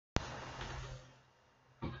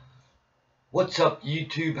What's up,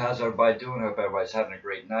 YouTube? How's everybody doing? Hope everybody's having a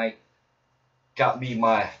great night. Got me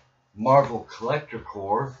my Marvel Collector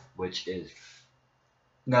Corp, which is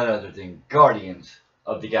none other than Guardians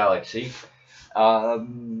of the Galaxy. I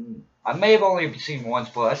may have only seen once,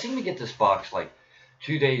 but I seem to get this box like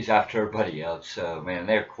 2 days after everybody else. So, man,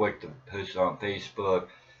 they're quick to post it on Facebook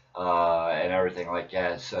and everything like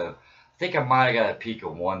that. So, I think I might have got a peek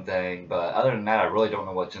of one thing, but other than that, I really don't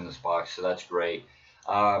know what's in this box, so that's great.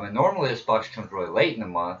 And normally this box comes really late in the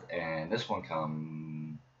month, and this one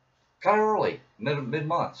comes kind of early,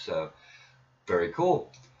 mid-month, so very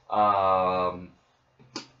cool. Now,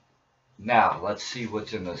 let's see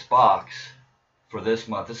what's in this box for this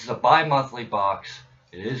month. This is a bi-monthly box.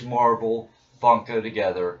 It is Marvel, Funko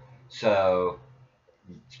together, so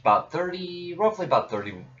it's about roughly about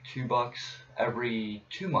 32 bucks every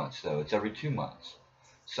 2 months, though. It's every 2 months,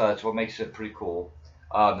 so that's what makes it pretty cool.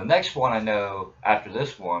 The next one I know after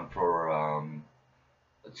this one for,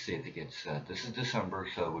 let's see, I think it's, this is December,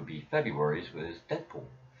 so it would be February's, was Deadpool.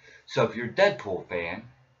 So if you're a Deadpool fan,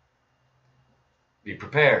 be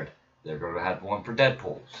prepared. They're going to have one for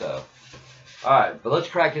Deadpool. So, alright, but let's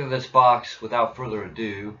crack into this box without further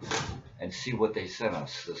ado and see what they sent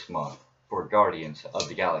us this month for Guardians of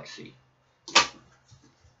the Galaxy.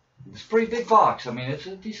 It's a pretty big box. I mean, it's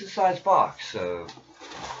a decent sized box, so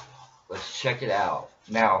let's check it out.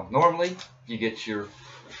 Now, normally, you get your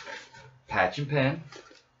patch and pen.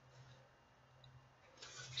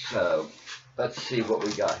 So, let's see what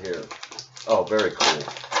we got here. Oh, very cool.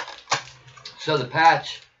 So, the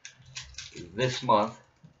patch this month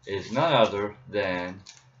is none other than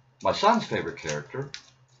my son's favorite character,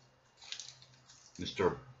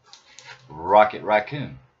 Mr. Rocket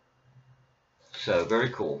Raccoon. So, very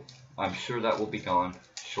cool. I'm sure that will be gone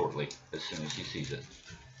shortly, as soon as he sees it.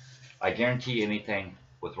 I guarantee anything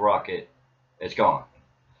with Rocket is gone.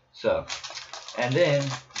 So, and then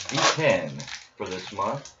the pen for this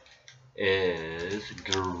month is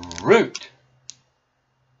Groot.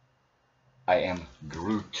 I am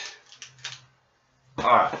Groot.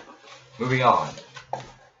 Alright, moving on.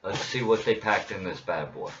 Let's see what they packed in this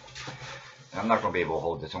bad boy. I'm not going to be able to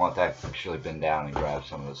hold this. I want to actually bend down and grab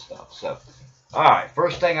some of this stuff. So, alright,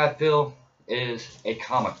 first thing I feel is a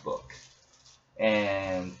comic book.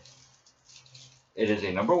 And it is a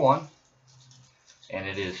 #1, and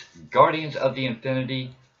it is Guardians of the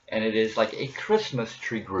Infinity, and it is like a Christmas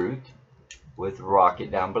tree Groot with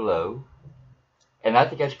Rocket down below, and I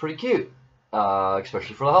think that's pretty cute,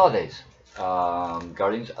 especially for the holidays.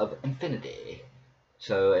 Guardians of Infinity.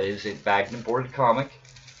 So it is a bagged and boarded comic,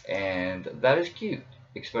 and that is cute,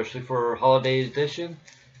 especially for holiday edition.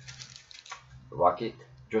 Rocket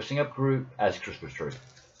dressing up Groot as a Christmas tree.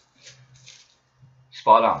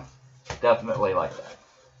 Spot on. Definitely like that.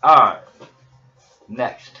 Alright.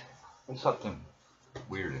 Next. There's something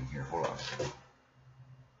weird in here. Hold on.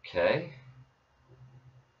 Okay.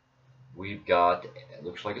 We've got, it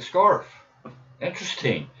looks like a scarf.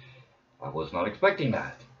 Interesting. I was not expecting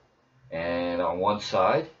that. And on one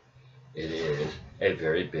side, it is a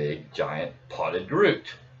very big, giant, potted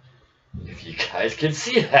Groot. If you guys can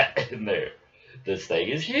see that in there. This thing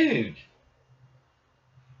is huge.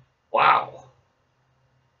 Wow.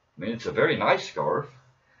 I mean, it's a very nice scarf.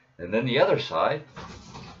 And then the other side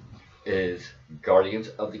is Guardians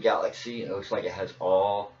of the Galaxy. And it looks like it has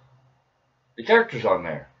all the characters on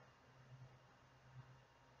there.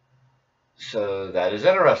 So that is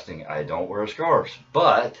interesting. I don't wear scarves,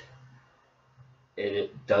 but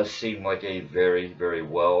it does seem like a very, very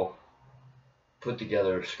well put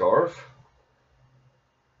together scarf.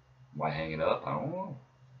 Might hang it up. I don't know.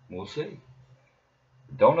 We'll see.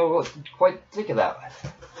 Don't know what to quite think of that one.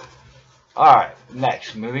 Alright,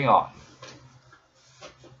 next, moving on.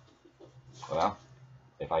 Well,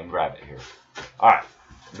 if I can grab it here. Alright,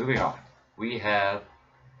 moving on. We have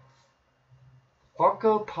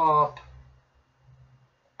Funko Pop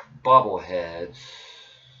bobbleheads.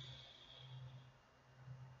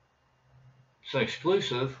 It's an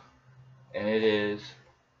exclusive, and it is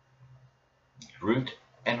Groot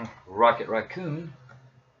and Rocket Raccoon.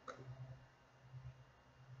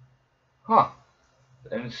 Huh.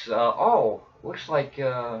 And it's, oh, looks like,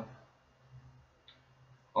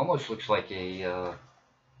 almost looks like a,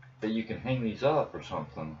 that you can hang these up or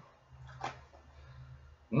something. I'm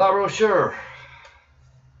not real sure.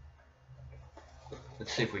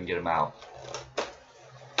 Let's see if we can get them out.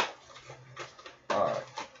 Alright.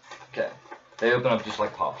 Okay. They open up just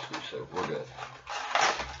like popsicles, so we're good.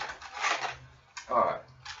 Alright.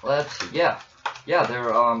 Let's see. Yeah. Yeah,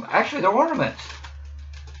 they're, actually they're ornaments.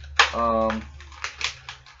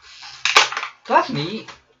 That's neat.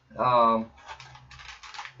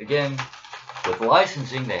 Again, With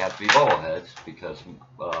licensing, they have to be bobbleheads because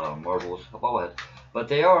marbles are bobbleheads. But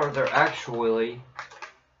they're actually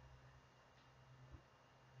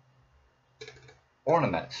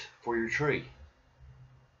ornaments for your tree.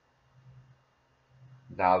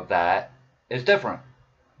 Now that is different.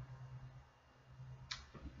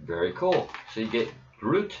 Very cool. So you get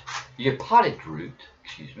Groot, you get potted Groot,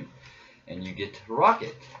 excuse me, and you get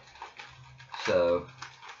Rocket. So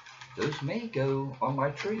those may go on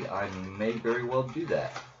my tree. I may very well do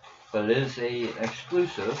that. But it is an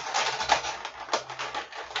exclusive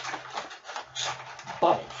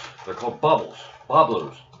bubbles. They're called bubbles.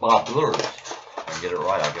 Bobblers. If I get it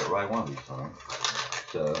right, I'll get it right one of these times.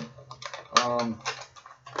 So, I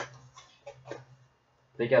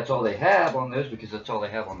think that's all they have on those because that's all they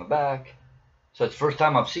have on the back. So it's the first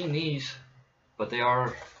time I've seen these, but they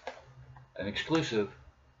are an exclusive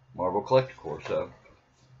Marvel Collector Corps. So,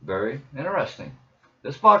 very interesting.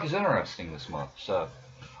 This box is interesting this month. So,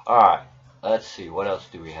 alright, let's see. What else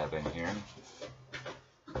do we have in here?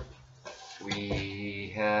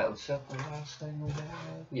 We have, is that the last thing we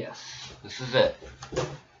have? Yes, this is it.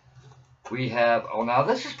 We have, oh now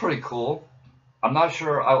this is pretty cool. I'm not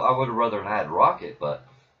sure, I would have rather had Rocket, but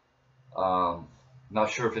not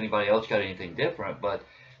sure if anybody else got anything different, but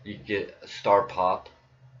you get a Star Pop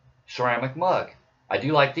ceramic mug. I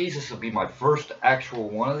do like these. This will be my first actual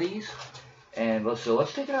one of these. And let's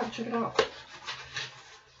take it out and check it out.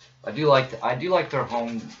 I do like their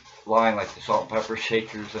home line, like the salt and pepper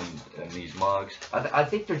shakers and these mugs. I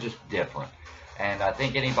think they're just different, and I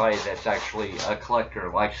think anybody that's actually a collector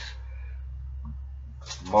and likes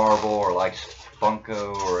Marvel or likes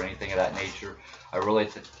Funko or anything of that nature, I really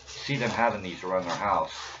see them having these around their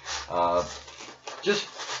house, just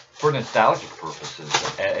for nostalgic purposes,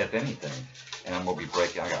 if anything. And I'm gonna be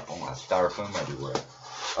breaking. I got all my styrofoam everywhere.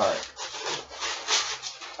 All right.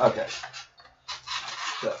 Okay.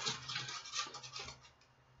 So.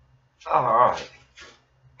 Alright.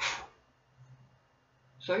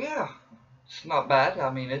 So yeah, it's not bad.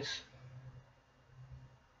 I mean, it's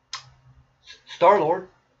Star-Lord.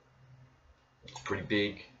 It's a pretty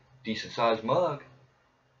big, decent sized mug.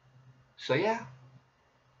 So yeah.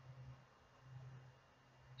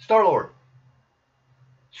 Star-Lord.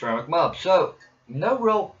 Ceramic mug. So, no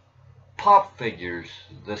real pop figures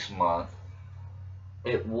this month.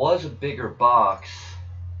 It was a bigger box.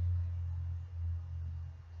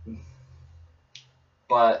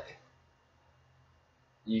 But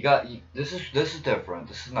this is different.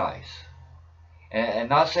 This is nice, and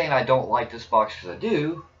not saying I don't like this box because I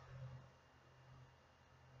do.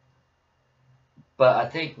 But I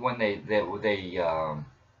think when they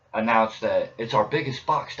announced that it's our biggest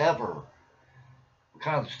box ever, we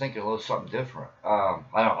kind of was thinking a little something different. I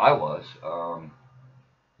know I was.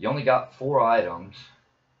 You only got 4 items,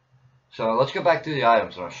 so let's go back through the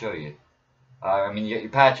items and I'll show you. I mean, you get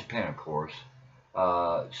your patch and pin, of course.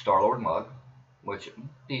 Star-Lord mug, which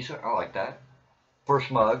decent. I like that.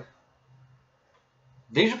 First mug.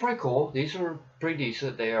 These are pretty cool. These are pretty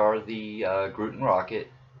decent. They are the Groot and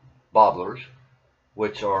Rocket bobblers,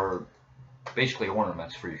 which are basically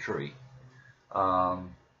ornaments for your tree.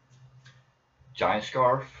 Giant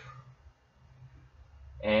scarf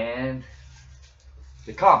and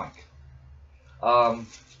the comic.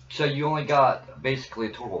 So you only got basically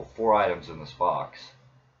a total of 4 items in this box.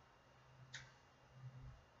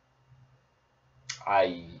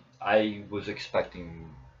 I was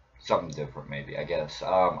expecting something different, maybe, I guess.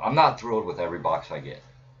 I'm not thrilled with every box I get.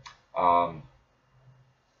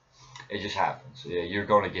 It just happens. You're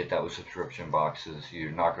going to get that with subscription boxes.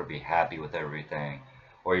 You're not going to be happy with everything,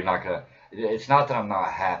 or you're not going to. It's not that I'm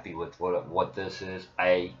not happy with what this is.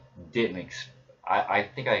 I think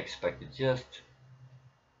I expected just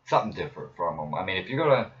something different from them. I mean, if you're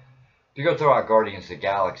gonna throw out Guardians of the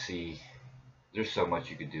Galaxy, there's so much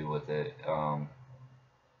you could do with it.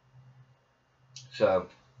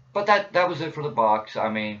 But that was it for the box. I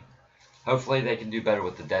mean, hopefully they can do better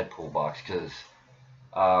with the Deadpool box, because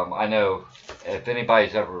I know if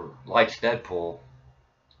anybody's ever likes Deadpool,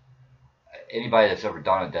 anybody that's ever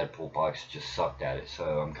done a Deadpool box just sucked at it.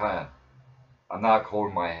 So I'm not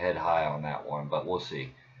holding my head high on that one, but we'll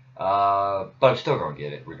see. But I'm still gonna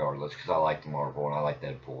get it regardless, because I like the Marvel and I like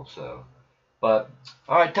Deadpool. So, but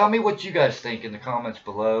all right, tell me what you guys think in the comments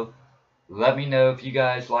below. Let me know if you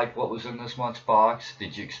guys liked what was in this month's box.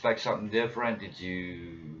 Did you expect something different? Did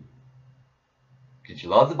you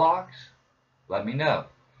love the box? Let me know.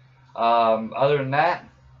 Other than that,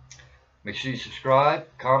 make sure you subscribe,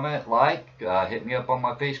 comment, like, hit me up on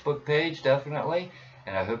my Facebook page, definitely.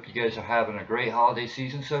 And I hope you guys are having a great holiday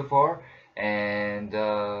season so far. And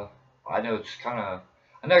I know it's kind of,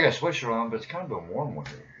 I know I got a sweatshirt on, but it's kind of been warm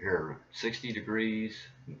here. 60 degrees,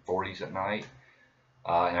 40s at night.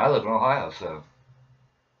 And I live in Ohio, so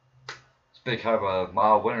it's been kind of a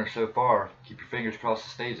mild winter so far. Keep your fingers crossed it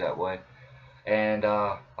stays that way. And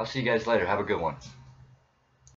I'll see you guys later. Have a good one.